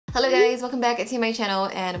Hello guys, welcome back to my channel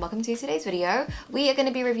and welcome to today's video. We are going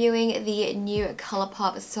to be reviewing the new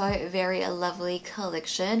Colourpop So Very Lovely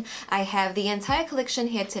collection. I have the entire collection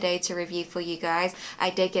here today to review for you guys. I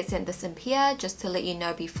did get sent this in PR just to let you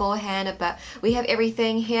know beforehand, but we have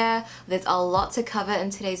everything here. There's a lot to cover in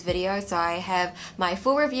today's video, so I have my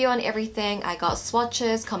full review on everything. I got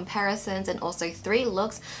swatches, comparisons, and also 3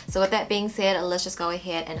 looks. So with that being said, let's just go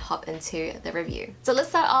ahead and hop into the review. So let's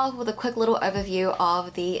start off with a quick little overview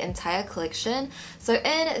of the entire collection. So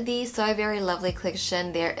in the So Very Lovely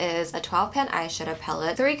collection, there is a 12-pan eyeshadow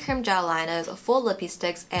palette, 3 creme gel liners, 4 lippy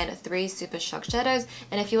sticks, and 3 super shock shadows.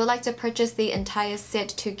 And if you would like to purchase the entire set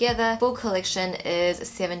together, full collection is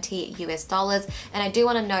 $70 US. And I do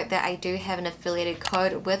want to note that I do have an affiliated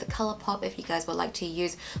code with Colourpop if you guys would like to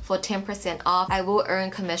use for 10% off. I will earn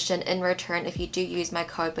commission in return if you do use my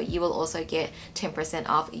code, but you will also get 10%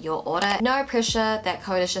 off your order. No pressure, that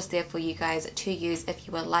code is just there for you guys to use if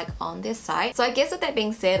you would like on this site. So I guess with that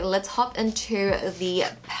being said, let's hop into the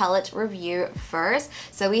palette review first.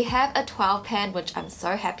 So we have a 12 pan, which I'm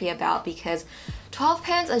so happy about because 12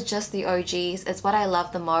 pans are just the OGs. It's what I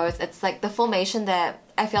love the most. It's like the formation that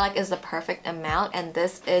I feel like is the perfect amount, and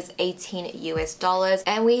this is $18 US.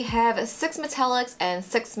 And we have 6 metallics and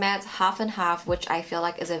 6 mattes, half and half, which I feel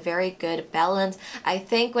like is a very good balance. I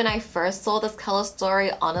think when I first saw this color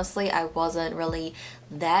story, honestly, I wasn't really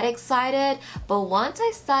that excited, but once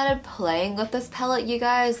I started playing with this palette, you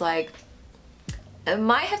guys, like, it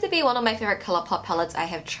might have to be one of my favorite Colourpop palettes I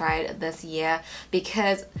have tried this year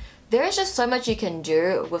because there is just so much you can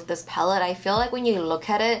do with this palette. I feel like when you look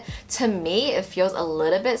at it, to me, it feels a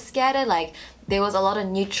little bit scattered. Like there was a lot of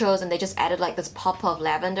neutrals and they just added like this pop of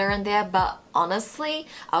lavender in there, but honestly,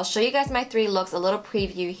 I'll show you guys my 3 looks, a little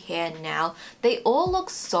preview here now. They all look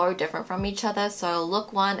so different from each other. So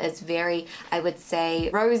look 1 is very, I would say,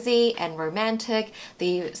 rosy and romantic.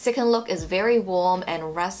 The second look is very warm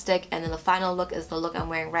and rustic, and then the final look is the look I'm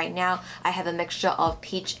wearing right now. I have a mixture of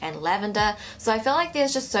peach and lavender. So I feel like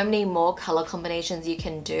there's just so many more color combinations you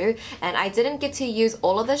can do, and I didn't get to use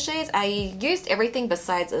all of the shades. I used everything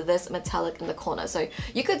besides this metallic in the corner, so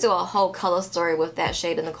you could do a whole color story with that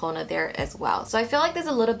shade in the corner there as well. So I feel like there's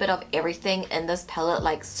a little bit of everything in this palette,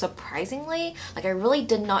 like surprisingly. Like I really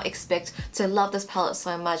did not expect to love this palette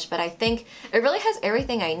so much, but I think it really has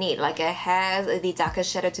everything I need. Like it has the darker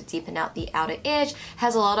shadow to deepen out the outer edge,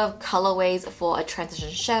 has a lot of colorways for a transition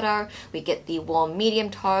shadow. We get the warm medium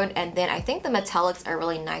tone, and then I think the metallics are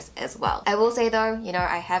really nice as well. I will say though, you know,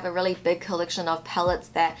 I have a really big collection of palettes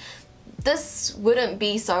that this wouldn't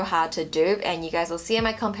be so hard to dupe, and you guys will see in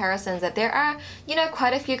my comparisons that there are, you know,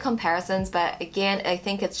 quite a few comparisons, but again, I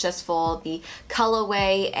think it's just for the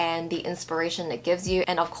colorway and the inspiration it gives you,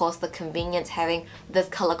 and of course the convenience having this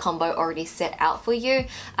color combo already set out for you.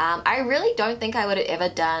 I really don't think I would have ever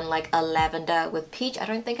done like a lavender with peach. I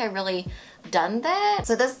don't think I really done that.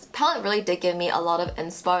 So this palette really did give me a lot of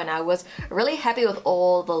inspo, and I was really happy with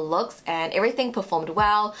all the looks, and everything performed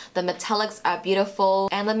well. The metallics are beautiful,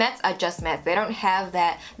 and the mattes are just mattes. They don't have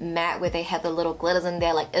that matte where they have the little glitters in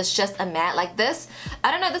there. Like it's just a matte. Like this, I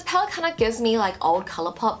don't know, this palette kind of gives me like old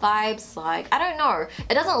Colourpop vibes. Like I don't know,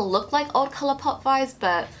 it doesn't look like old Colourpop vibes,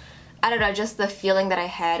 but I don't know, just the feeling that I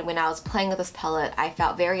had when I was playing with this palette, I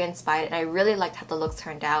felt very inspired, and I really liked how the looks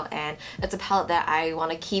turned out, and it's a palette that I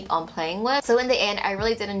want to keep on playing with. So in the end, I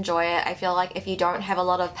really did enjoy it. I feel like if you don't have a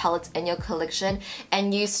lot of palettes in your collection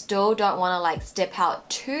and you still don't want to like step out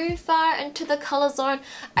too far into the color zone,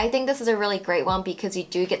 I think this is a really great one because you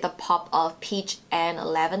do get the pop of peach and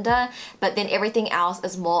lavender, but then everything else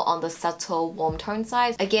is more on the subtle warm tone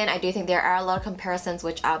side. Again, I do think there are a lot of comparisons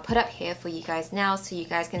which I'll put up here for you guys now so you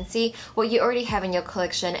guys can see what you already have in your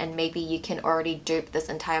collection, and maybe you can already dupe this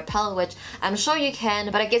entire palette, which I'm sure you can,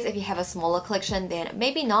 but I guess if you have a smaller collection then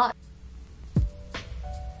maybe not.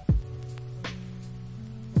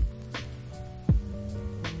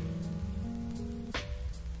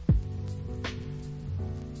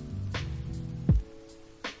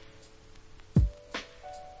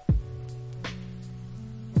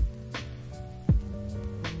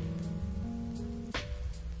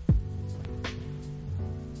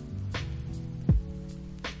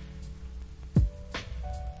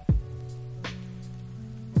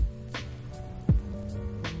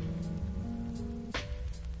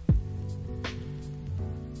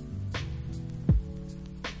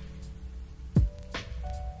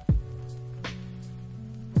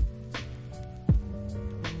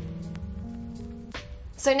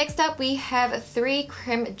 So next up we have 3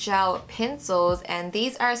 creme gel pencils, and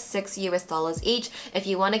these are $6 US each. If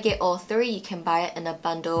you want to get all 3, you can buy it in a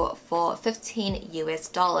bundle for $15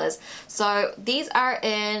 US. So these are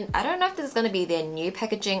in, I don't know if this is going to be their new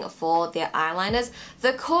packaging for their eyeliners.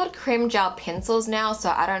 They're called creme gel pencils now,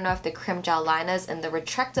 so I don't know if the creme gel liners in the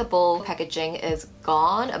retractable packaging is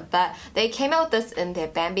gone, but they came out with this in their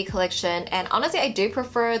Bambi collection, and honestly I do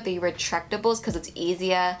prefer the retractables because it's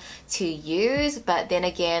easier to use, but then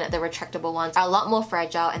again the retractable ones are a lot more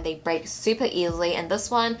fragile and they break super easily, and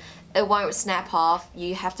this one, it won't snap off.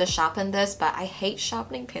 You have to sharpen this, but I hate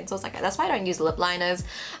sharpening pencils. Like, that's why I don't use lip liners.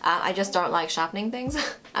 I just don't like sharpening things.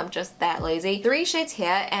 I'm just that lazy. 3 shades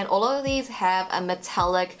here, and all of these have a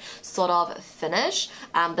metallic sort of finish.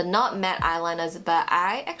 They're not matte eyeliners, but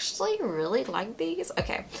I actually really like these.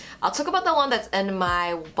 Okay, I'll talk about the one that's in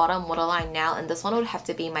my bottom waterline now, and this one would have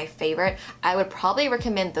to be my favorite. I would probably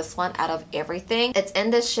recommend this one out of everything. It's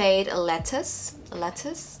in the shade Lattice.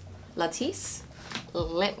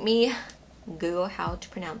 Let me Google how to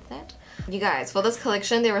pronounce that. You guys, for this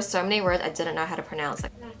collection, there were so many words I didn't know how to pronounce.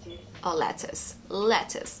 Like, oh, lattice.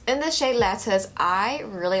 In the shade Lattice, I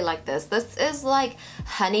really like this. This is like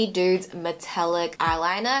Honeydude's metallic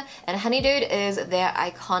eyeliner, and Honeydude is their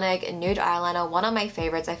iconic nude eyeliner, one of my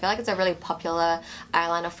favorites. I feel like it's a really popular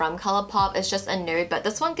eyeliner from Colourpop. It's just a nude, but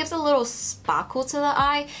this one gives a little sparkle to the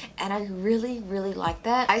eye, and I really like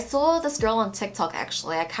that. I saw this girl on TikTok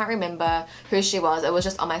actually. I can't remember who she was. It was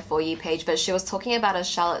just on my For You page, but she was talking about a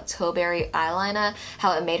Charlotte Tilbury eyeliner,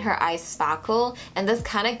 how it made her eyes sparkle, and this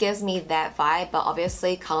kind of gives me that vibe, but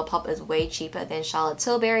obviously Colourpop is way cheaper than Charlotte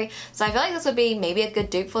Tilbury, so I feel like this would be maybe a good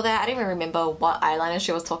dupe for that. I don't even remember what eyeliner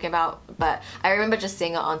she was talking about, but I remember just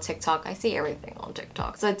seeing it on TikTok. I see everything on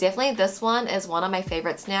TikTok. So definitely this one is one of my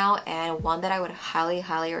favorites now, and one that I would highly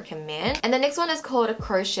recommend. And the next one is called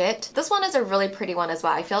Crochet. This one is a really pretty one as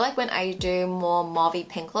well. I feel like when I do more mauvey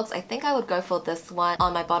pink looks, I think I would go for this one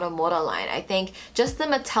on my bottom waterline. I think just the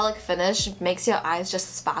metallic finish makes your eyes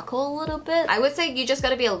just sparkle a little bit. I would say you just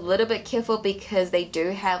gotta be a little bit careful because they do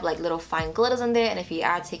have like little fine glitters in there, and if you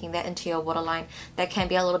are taking that into your waterline, that can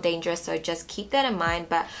be a little dangerous, so just keep that in mind.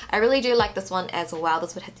 But I really do like this one as well.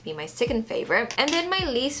 This would have to be my second favorite. And then my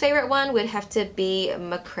least favorite one would have to be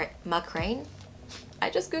Macrame. I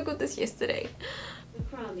just googled this yesterday.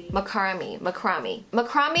 Macrame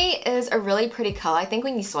is a really pretty color. I think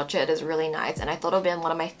when you swatch it, it is really nice, and I thought it would be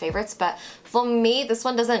one of my favorites, but for me, this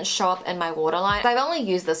one doesn't show up in my waterline. I've only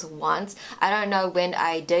used this once. I don't know when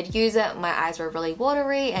I did use it, my eyes were really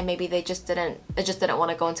watery, and maybe it just didn't want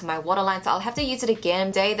to go into my waterline, so I'll have to use it again.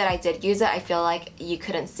 The day that I did use it, I feel like you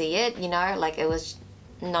couldn't see it, you know, like it was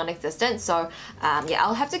non-existent. So yeah,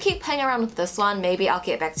 I'll have to keep playing around with this one. Maybe I'll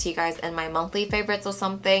get back to you guys in my monthly favorites or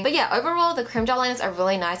something. But yeah, overall the creme gel liners are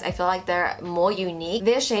really nice. I feel like they're more unique.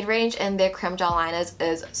 Their shade range in their creme gel liners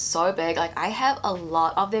is so big. Like, I have a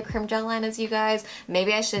lot of their creme gel liners, you guys.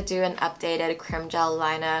 Maybe I should do an updated creme gel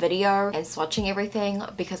liner video and swatching everything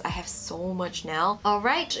because I have so much now.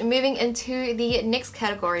 Alright, moving into the next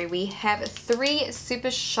category, we have 3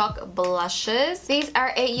 Super Shock blushes. These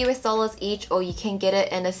are $8 US each, or you can get it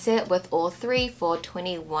in a set with all 3 for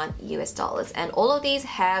 $21 US, and all of these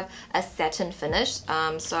have a satin finish.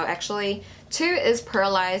 So actually 2 is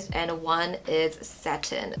pearlized and 1 is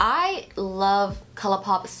satin. I love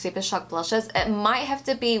Colourpop Super Shock blushes. It might have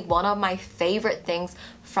to be one of my favorite things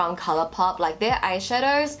from Colourpop. Like, their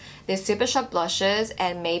eyeshadows, their Super Shock blushes,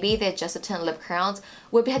 and maybe their Just a Tint lip crowns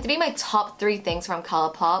would have to be my top 3 things from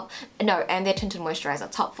Colourpop. No, and their tinted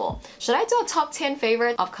moisturiser, top 4. Should I do a top 10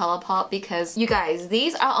 favorite of Colourpop? Because you guys,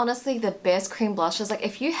 these are honestly the best cream blushes. Like,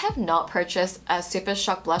 if you have not purchased a Super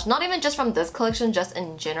Shock blush, not even just from this collection, just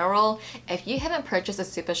in general, if you haven't purchased a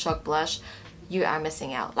Super Shock blush, you are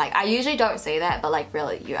missing out. Like, I usually don't say that, but like,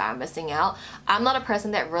 really, you are missing out. I'm not a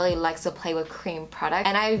person that really likes to play with cream products,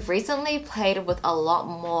 and I've recently played with a lot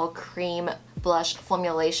more cream blush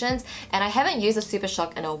formulations, and I haven't used a Super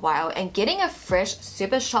Shock in a while, and getting a fresh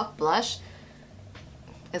Super Shock blush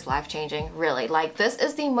is life-changing, really. Like, this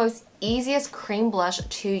is the most easiest cream blush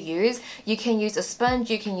to use. You can use a sponge,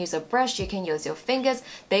 you can use a brush, you can use your fingers.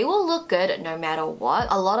 They will look good no matter what.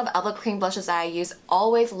 A lot of other cream blushes I use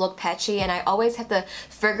always look patchy, and I always have to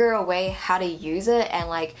figure a way how to use it and,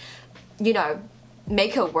 like, you know,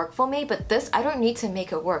 make it work for me. But this, I don't need to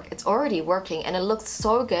make it work. It's already working and it looks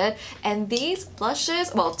so good. And these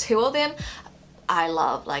blushes, well, 2 of them, I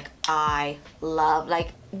love. Like,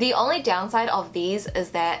 The only downside of these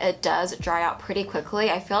is that it does dry out pretty quickly.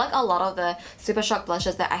 I feel like a lot of the Super Shock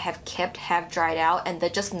blushes that I have kept have dried out and they're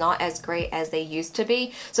just not as great as they used to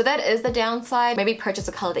be. So that is the downside. Maybe purchase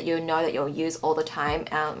a color that you know that you'll use all the time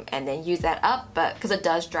and then use that up, but because it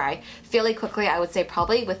does dry fairly quickly, I would say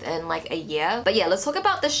probably within like a year. But yeah, let's talk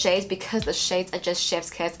about the shades because the shades are just chef's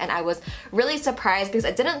kiss, and I was really surprised because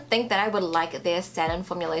I didn't think that I would like their satin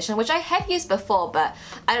formulation, which I have used before, but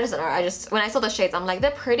I just don't know. When I saw the shades, I'm like,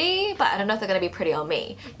 they're pretty, but I don't know if they're gonna be pretty on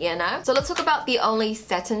me, you know? So let's talk about the only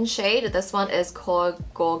satin shade. This one is called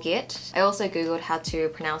Georgette. I also googled how to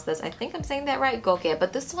pronounce this. I think I'm saying that right, Georgette.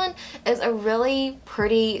 But this one is a really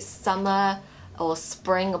pretty summer or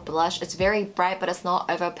spring blush. It's very bright, but it's not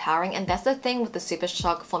overpowering, and that's the thing with the Super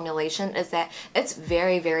Shock formulation, is that it's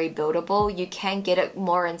very, very buildable. You can get it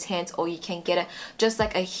more intense, or you can get it just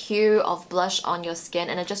like a hue of blush on your skin,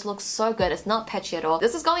 and it just looks so good. It's not patchy at all.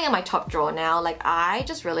 This is going in my top drawer now. Like, I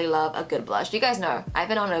just really love a good blush. You guys know I've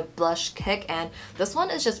been on a blush kick, and this one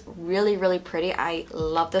is just really, really pretty. I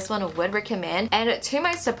love this one. I would recommend. And to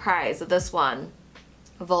my surprise, this one,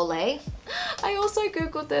 Volet. I also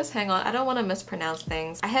googled this. Hang on, I don't want to mispronounce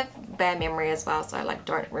things. I have bad memory as well, so I like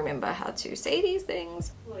don't remember how to say these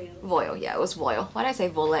things. Voile, yeah, it was Voile. Why did I say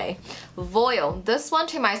Volet? Voile. This one,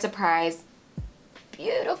 to my surprise,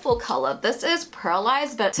 beautiful color. This is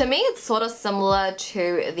pearlized, but to me it's sort of similar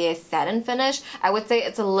to their satin finish. I would say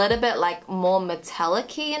it's a little bit like more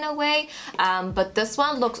metallic-y in a way, but this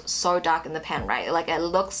one looks so dark in the pan, right? Like, it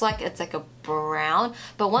looks like it's like a brown,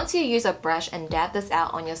 but once you use a brush and dab this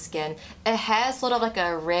out on your skin, it has sort of like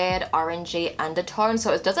a red orangey undertone,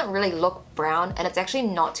 so it doesn't really look brown, and it's actually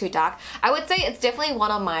not too dark. I would say it's definitely one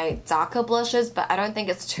of my darker blushes, but I don't think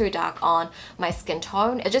it's too dark on my skin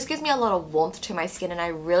tone. It just gives me a lot of warmth to my skin, and I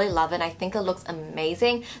really love it. I think it looks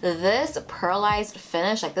amazing. This pearlized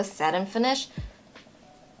finish, like this satin finish,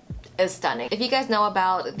 is stunning. If you guys know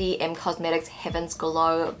about the M Cosmetics Heaven's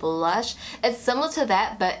Glow blush, it's similar to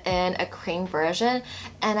that but in a cream version,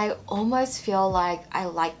 and I almost feel like I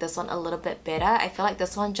like this one a little bit better. I feel like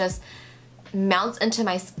this one just mounts into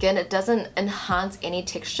my skin. It doesn't enhance any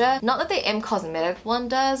texture. Not that the M Cosmetic one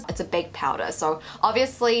does. It's a baked powder, so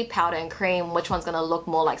obviously powder and cream, which one's gonna look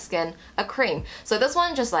more like skin? A cream. So this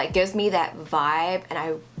one just like gives me that vibe, and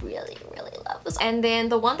I really, really love this. And then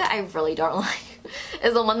the one that I really don't like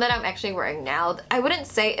is the one that I'm actually wearing now. I wouldn't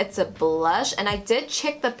say it's a blush, and I did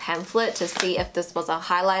check the pamphlet to see if this was a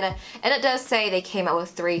highlighter, and it does say they came out with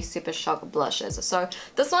 3 Super Shock blushes. So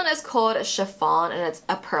this one is called Chiffon, and it's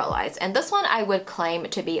a pearlized, and this one I would claim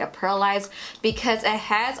to be a pearlized because it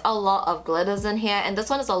has a lot of glitters in here, and this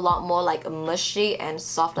one is a lot more like mushy and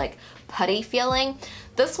soft, like putty feeling.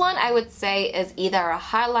 This one I would say is either a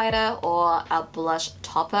highlighter or a blush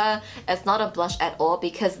topper. It's not a blush at all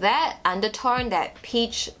because that undertone, that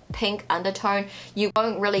peach pink undertone, you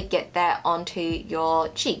won't really get that onto your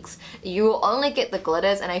cheeks. You will only get the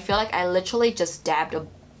glitters, and I feel like I literally just dabbed a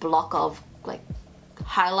block of like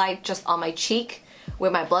highlight just on my cheek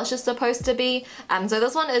where my blush is supposed to be. So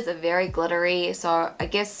this one is very glittery, so I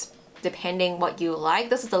guess depending what you like.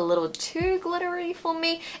 This is a little too glittery for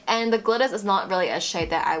me, and the glitters is not really a shade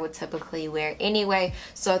that I would typically wear anyway,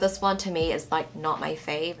 so this one to me is like not my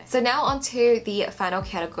fave. So now onto the final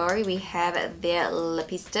category, we have their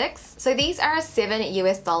lippy sticks. So these are $7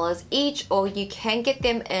 US each, or you can get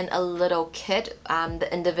them in a little kit, the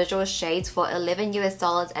individual shades for $11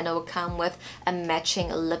 US, and it will come with a matching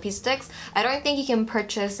lippy sticks. I don't think you can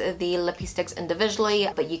purchase the lippy sticks individually,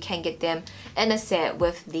 but you can get them in a set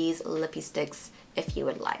with these lippy sticks if you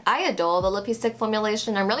would like. I adore the lippy stick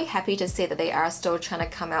formulation. I'm really happy to see that they are still trying to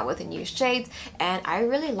come out with new shades, and I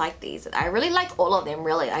really like these. I really like all of them,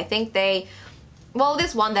 really. I think they, well,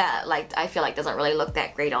 there's one that like I feel like doesn't really look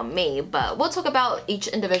that great on me, but we'll talk about each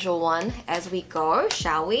individual one as we go,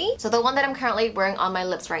 shall we? So the one that I'm currently wearing on my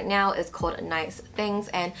lips right now is called Nice Things,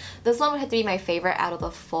 and this one would have to be my favorite out of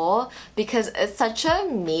the 4 because it's such a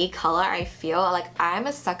me color. I feel like I'm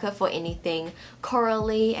a sucker for anything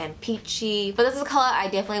corally and peachy, but this is a color I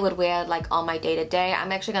definitely would wear like on my day-to-day.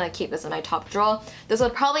 I'm actually gonna keep this in my top drawer. This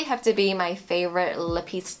would probably have to be my favorite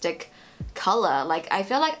lippy stick color. Like, I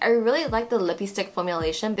feel like I really like the lippy stick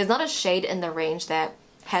formulation. There's not a shade in the range that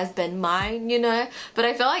has been mine, you know, but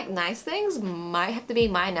I feel like Nice Things might have to be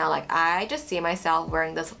mine now. Like, I just see myself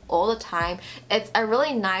wearing this all the time. It's a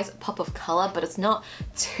really nice pop of color, but it's not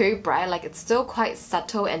too bright. Like, it's still quite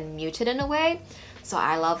subtle and muted in a way. So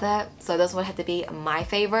I love that. So this would have to be my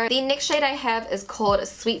favorite. The next shade I have is called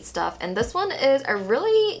Sweet Stuff, and this one is a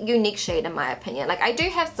really unique shade in my opinion. Like, I do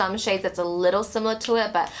have some shades that's a little similar to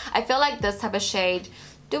it, but I feel like this type of shade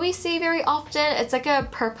do we see very often. It's like a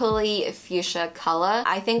purpley fuchsia color.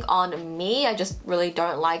 I think on me, I just really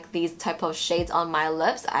don't like these type of shades on my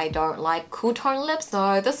lips. I don't like cool tone lips.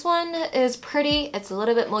 So this one is pretty. It's a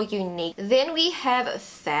little bit more unique. Then we have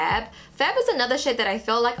Fab. Fab is another shade that I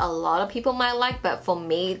feel like a lot of people might like, but for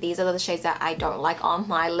me, these are the shades that I don't like on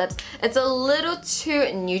my lips. It's a little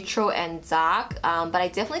too neutral and dark, but I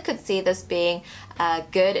definitely could see this being a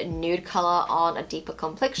good nude color on a deeper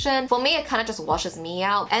complexion. For me, it kind of just washes me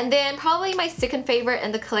out. And then probably my second favorite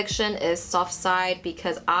in the collection is Soft Side,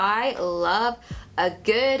 because I love a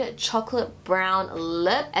good chocolate brown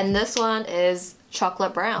lip, and this one is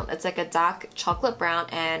chocolate brown. It's like a dark chocolate brown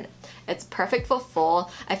and it's perfect for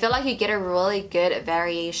fall. I feel like you get a really good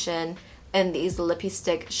variation in these lippy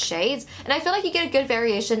stick shades, and I feel like you get a good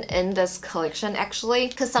variation in this collection actually,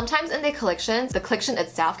 because sometimes in their collections, the collection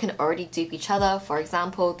itself can already dupe each other. For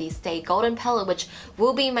example, the Stay Golden palette, which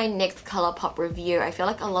will be my next Colourpop review, I feel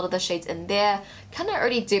like a lot of the shades in there kind of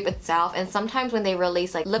already dupe itself, and sometimes when they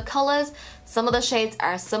release like lip colors, some of the shades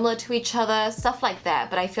are similar to each other, stuff like that.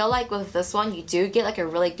 But I feel like with this one, you do get like a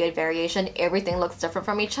really good variation. Everything looks different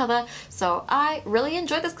from each other, so I really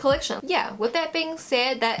enjoyed this collection. Yeah, with that being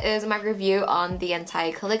said, that is my review on the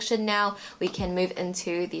entire collection. Now we can move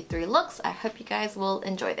into the 3 looks. I hope you guys will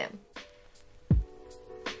enjoy them.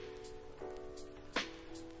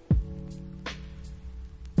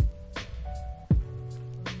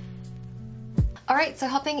 Alright, so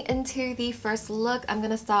hopping into the first look, I'm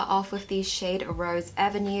going to start off with the shade Rose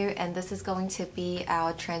Avenue, and this is going to be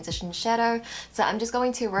our transition shadow. So I'm just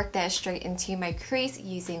going to work that straight into my crease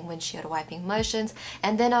using windshield wiping motions,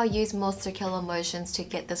 and then I'll use more circular motions to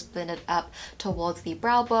get this blended up towards the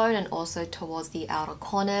brow bone and also towards the outer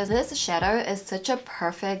corners. This shadow is such a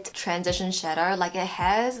perfect transition shadow. Like, it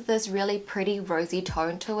has this really pretty rosy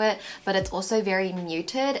tone to it, but it's also very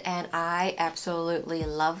muted, and I absolutely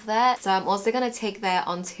love that. So I'm also going to take that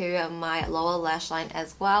onto my lower lash line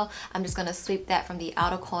as well. I'm just going to sweep that from the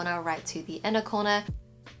outer corner right to the inner corner.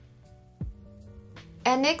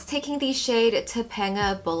 And next, taking the shade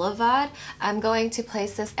Topanga Boulevard, I'm going to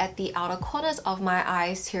place this at the outer corners of my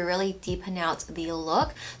eyes to really deepen out the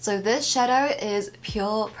look. So this shadow is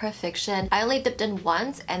pure perfection. I only dipped in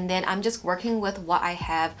once, and then I'm just working with what I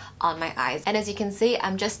have on my eyes. And as you can see,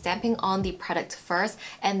 I'm just stamping on the product first,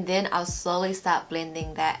 and then I'll slowly start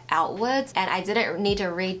blending that outwards. And I didn't need to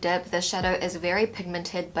re-dip. The shadow is very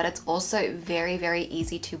pigmented, but it's also very, very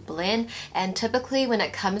easy to blend. And typically when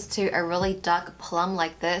it comes to a really dark plum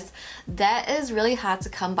like this, that is really hard to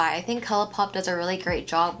come by. I think Colourpop does a really great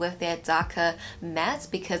job with their darker mattes,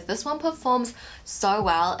 because this one performs so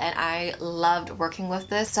well and I loved working with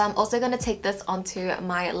this. So I'm also going to take this onto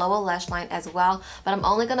my lower lash line as well, but I'm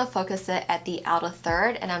only going to focus it at the outer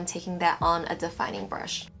third, and I'm taking that on a defining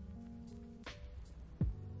brush.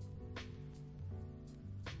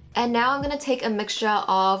 And now I'm going to take a mixture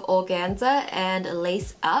of organza and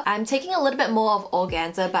lace up. I'm taking a little bit more of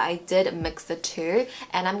organza, but I did mix the two.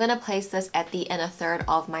 And I'm going to place this at the inner third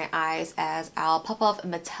of my eyes as our pop-off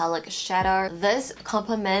metallic shadow. This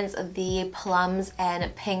complements the plums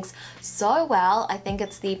and pinks so well. I think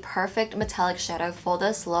it's the perfect metallic shadow for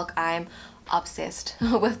this look. I'm obsessed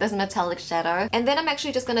with this metallic shadow. And then I'm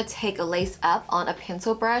actually just going to take a lace up on a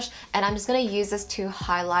pencil brush, and I'm just going to use this to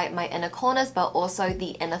highlight my inner corners, but also the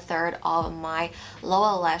inner third of my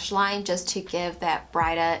lower lash line, just to give that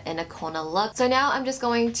brighter inner corner look. So now I'm just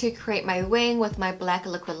going to create my wing with my black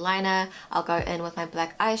liquid liner. I'll go in with my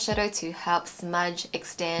black eyeshadow to help smudge,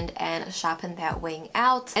 extend, and sharpen that wing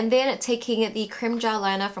out. And then taking the creme gel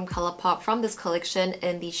liner from Colourpop from this collection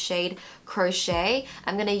in the shade Crochet,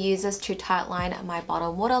 I'm going to use this to tightline my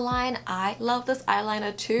bottom waterline. I love this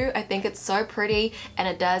eyeliner too. I think it's so pretty, and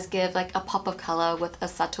it does give like a pop of color with a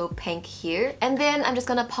subtle pink hue. And then I'm just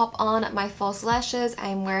going to pop on my false lashes.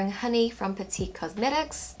 I'm wearing Honey from Petite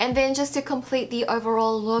Cosmetics. And then just to complete the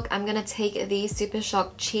overall look, I'm going to take the Super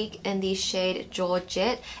Shock Cheek in the shade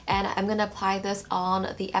Georgette, and I'm going to apply this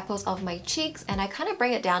on the apples of my cheeks, and I kind of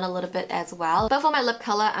bring it down a little bit as well. But for my lip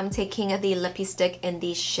color, I'm taking the lippy stick in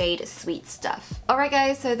the shade Sweet Stuff. Alright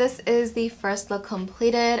guys, so this is the first look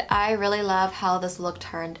completed. I really love how this look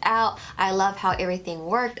turned out. I love how everything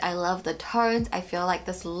worked. I love the tones. I feel like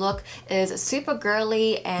this look is super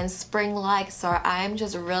girly and spring-like, so I'm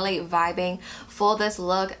just really vibing for this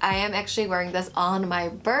look. I am actually wearing this on my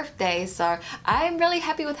birthday, so I'm really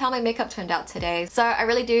happy with how my makeup turned out today. So I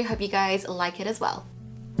really do hope you guys like it as well.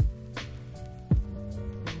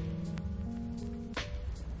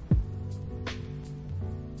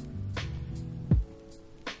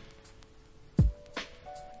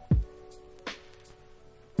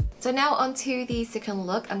 So now onto the second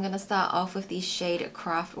look. I'm going to start off with the shade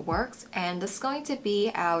Craftworks, and this is going to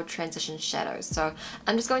be our transition shadow. So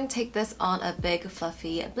I'm just going to take this on a big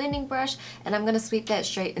fluffy blending brush, and I'm going to sweep that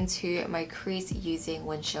straight into my crease using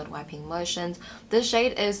windshield wiping motions. This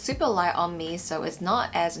shade is super light on me, so it's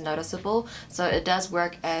not as noticeable, so it does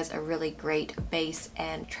work as a really great base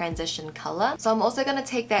and transition color. So I'm also going to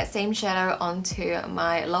take that same shadow onto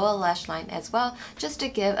my lower lash line as well, just to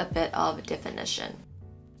give a bit of definition.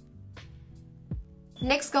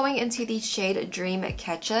 Next, going into the shade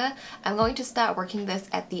Dreamcatcher, I'm going to start working this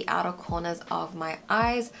at the outer corners of my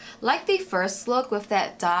eyes. Like the first look with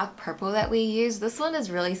that dark purple that we used, this one is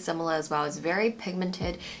really similar as well. It's very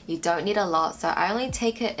pigmented, you don't need a lot, so I only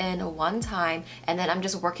take it in one time, and then I'm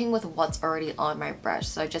just working with what's already on my brush.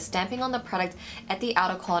 So just stamping on the product at the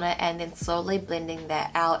outer corner and then slowly blending that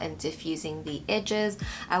out and diffusing the edges.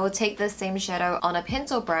 I will take this same shadow on a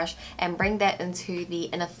pencil brush and bring that into the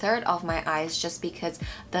inner third of my eyes, just because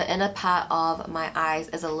the inner part of my eyes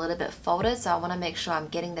is a little bit folded, so I want to make sure I'm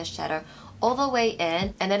getting the shadow all the way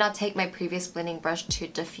in, and then I'll take my previous blending brush to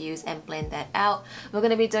diffuse and blend that out. We're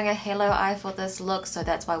going to be doing a halo eye for this look, so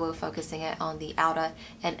that's why we're focusing it on the outer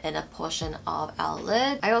and inner portion of our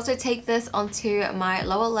lid. I also take this onto my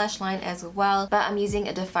lower lash line as well, but I'm using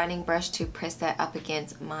a defining brush to press that up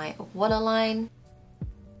against my waterline.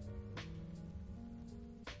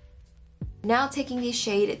 Now taking the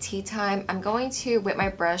shade Tea Time, I'm going to wet my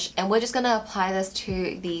brush and we're just going to apply this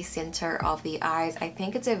to the center of the eyes. I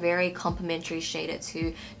think it's a very complementary shade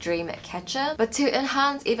to Dreamcatcher. But to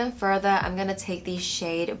enhance even further, I'm going to take the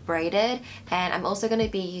shade Braided, and I'm also going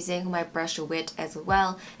to be using my brush wet as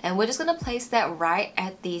well. And we're just going to place that right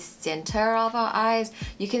at the center of our eyes.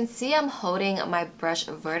 You can see I'm holding my brush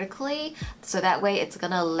vertically, so that way it's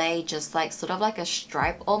going to lay just like sort of like a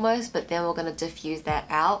stripe almost, but then we're going to diffuse that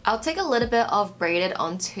out. I'll take a little bit of braided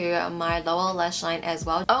onto my lower lash line as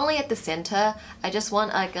well, only at the center. I just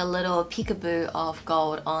want like a little peekaboo of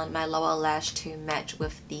gold on my lower lash to match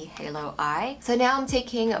with the halo eye. So now I'm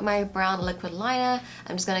taking my brown liquid liner,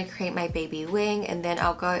 I'm just going to create my baby wing, and then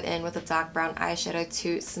I'll go in with a dark brown eyeshadow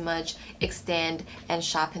to smudge, extend and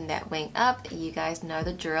sharpen that wing up. You guys know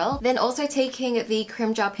the drill. Then also taking the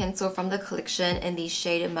creme gel pencil from the collection in the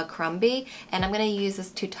shade Macrumbi, and I'm going to use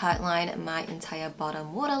this to tightline my entire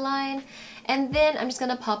bottom waterline. And then I'm just going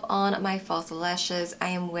to pop on my false lashes. I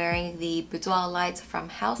am wearing the Boudoir Lights from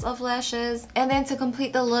House of Lashes. And then to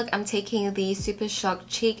complete the look, I'm taking the Super Shock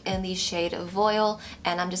Cheek in the shade Voile,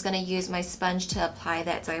 and I'm just going to use my sponge to apply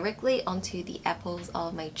that directly onto the apples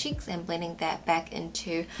of my cheeks and blending that back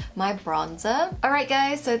into my bronzer. Alright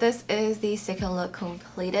guys, so this is the second look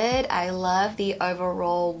completed. I love the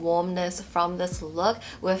overall warmness from this look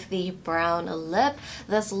with the brown lip.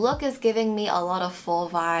 This look is giving me a lot of fall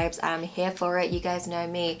vibes. I'm here for it. You guys know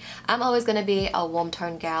me. I'm always going to be a warm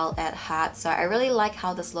tone gal at heart, so I really like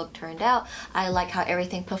how this look turned out. I like how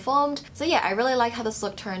everything performed. So yeah, I really like how this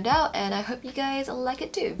look turned out, and I hope you guys like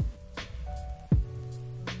it too.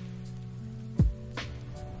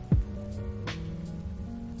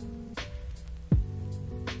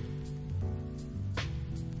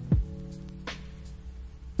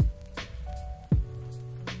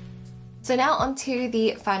 So now onto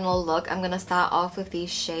the final look. I'm going to start off with the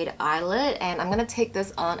shade Eyelid, and I'm going to take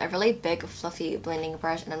this on a really big fluffy blending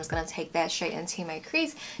brush, and I'm just going to take that straight into my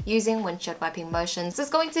crease using windshield wiping motions. This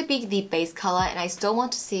is going to be the base color, and I still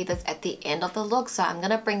want to see this at the end of the look, so I'm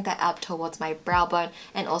going to bring that up towards my brow bone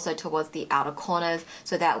and also towards the outer corners,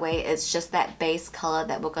 so that way it's just that base color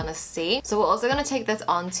that we're going to see. So we're also going to take this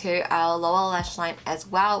onto our lower lash line as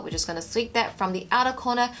well. We're just going to sweep that from the outer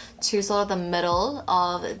corner to sort of the middle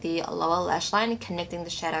of the lower lash line, connecting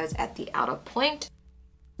the shadows at the outer point.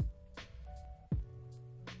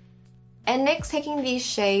 And next, taking the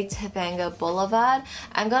shade Topanga Boulevard,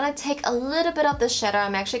 I'm going to take a little bit of the shadow.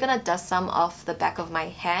 I'm actually going to dust some off the back of my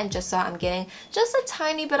hand just so I'm getting just a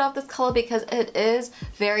tiny bit of this color, because it is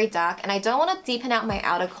very dark and I don't want to deepen out my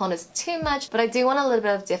outer corners too much, but I do want a little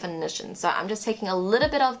bit of definition. So I'm just taking a little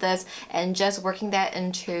bit of this and just working that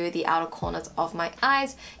into the outer corners of my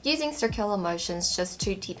eyes using circular motions just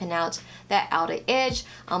to deepen out that outer edge.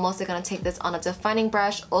 I'm also going to take this on a defining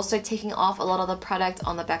brush, also taking off a lot of the product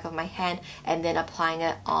on the back of my hand and then applying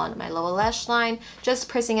it on my lower lash line, just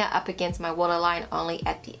pressing it up against my waterline only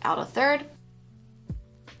at the outer third.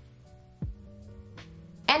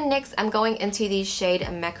 And next, I'm going into the shade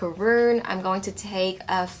Macaroon. I'm going to take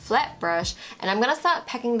a flat brush and I'm going to start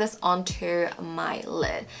packing this onto my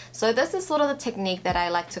lid. So this is sort of the technique that I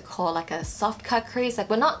like to call like a soft cut crease. Like,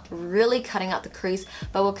 we're not really cutting out the crease,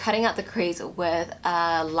 but we're cutting out the crease with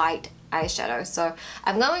a light eyeshadow. So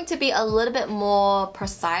I'm going to be a little bit more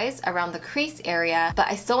precise around the crease area, but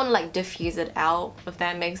I still want to like diffuse it out, if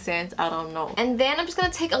that makes sense. I don't know. And then I'm just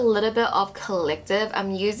going to take a little bit of collective.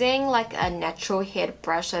 I'm using like a natural head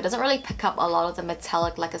brush, so it doesn't really pick up a lot of the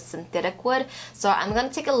metallic like a synthetic would. So I'm going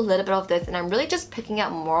to take a little bit of this, and I'm really just picking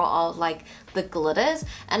up more of like the glitters,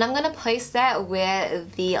 and I'm going to place that where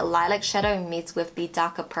the lilac shadow meets with the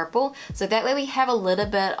darker purple, so that way we have a little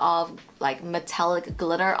bit of like metallic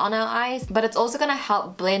glitter on our eyes, but it's also going to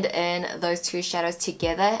help blend in those two shadows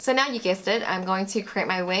together. So now you guessed it, I'm going to create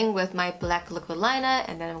my wing with my black liquid liner,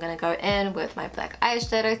 and then I'm going to go in with my black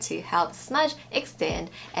eyeshadow to help smudge,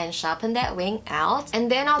 extend, and sharpen that wing out.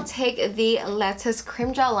 And then I'll take the Lattice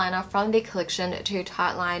Creme Gel Liner from the collection to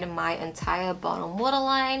tightline my entire bottom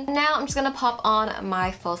waterline. Now I'm just going to pop on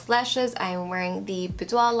my false lashes. I am wearing the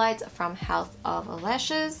Boudoir Lights from House of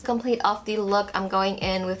Lashes. To complete off the look, I'm going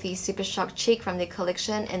in with the Super Shock Cheek from the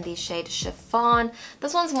collection in the shade Chiffon.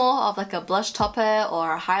 This one's more of like a blush topper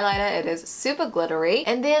or a highlighter. It is super glittery.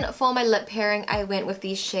 And then for my lip pairing, I went with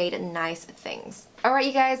the shade Nice Things. Alright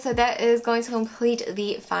you guys, so that is going to complete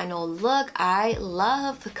the final look. I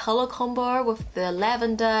love the color combo with the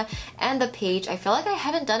lavender and the peach. I feel like I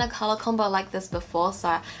haven't done a color combo like this before,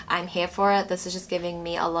 so I'm here for it. This is just giving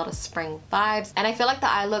me a lot of spring vibes, and I feel like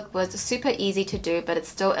the eye look was super easy to do, but it's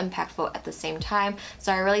still impactful at the same time.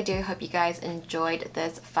 So I really do hope you guys enjoyed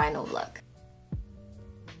this final look.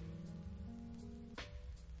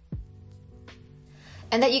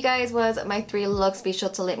 And that, you guys, was my 3 looks. Be sure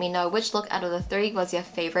to let me know which look out of the 3 was your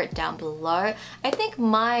favorite down below. I think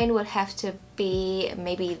mine would have to be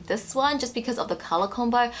maybe this one, just because of the color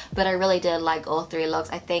combo, but I really did like all 3 looks.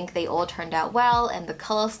 I think they all turned out well, and the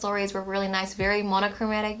color stories were really nice, very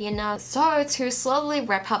monochromatic, you know. So to slowly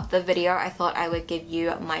wrap up the video, I thought I would give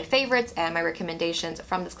you my favorites and my recommendations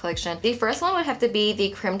from this collection. The first one would have to be the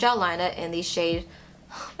Creme Gel Liner in the shade,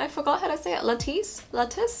 I forgot how to say it,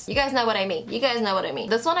 Lattice? You guys know what I mean. You guys know what I mean.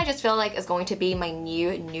 This one I just feel like is going to be my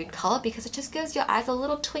new nude color, because it just gives your eyes a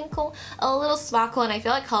little twinkle, a little sparkle, and I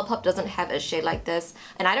feel like Colourpop doesn't have a shade like this,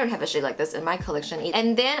 and I don't have a shade like this in my collection either.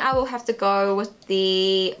 And then I will have to go with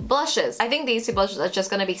the blushes. I think these 2 blushes are just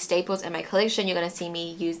going to be staples in my collection. You're going to see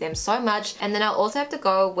me use them so much. And then I'll also have to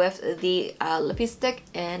go with the lippy stick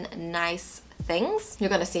in Nice Things. You're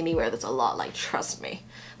going to see me wear this a lot, like, trust me.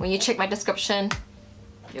 When you check my description,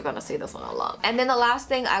 you're gonna see this one a lot. And then the last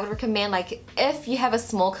thing I would recommend, like if you have a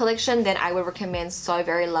small collection, then I would recommend So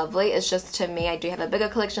Very Lovely. It's just, to me, I do have a bigger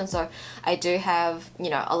collection, so I do have, you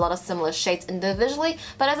know, a lot of similar shades individually,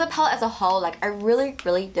 but as a palette as a whole, like I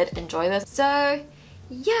really did enjoy this. So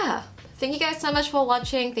yeah, thank you guys so much for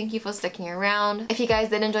watching. Thank you for sticking around. If you guys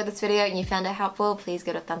did enjoy this video and you found it helpful, please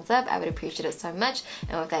give it a thumbs up. I would appreciate it so much.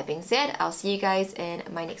 And with that being said, I'll see you guys in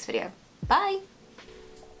my next video. Bye!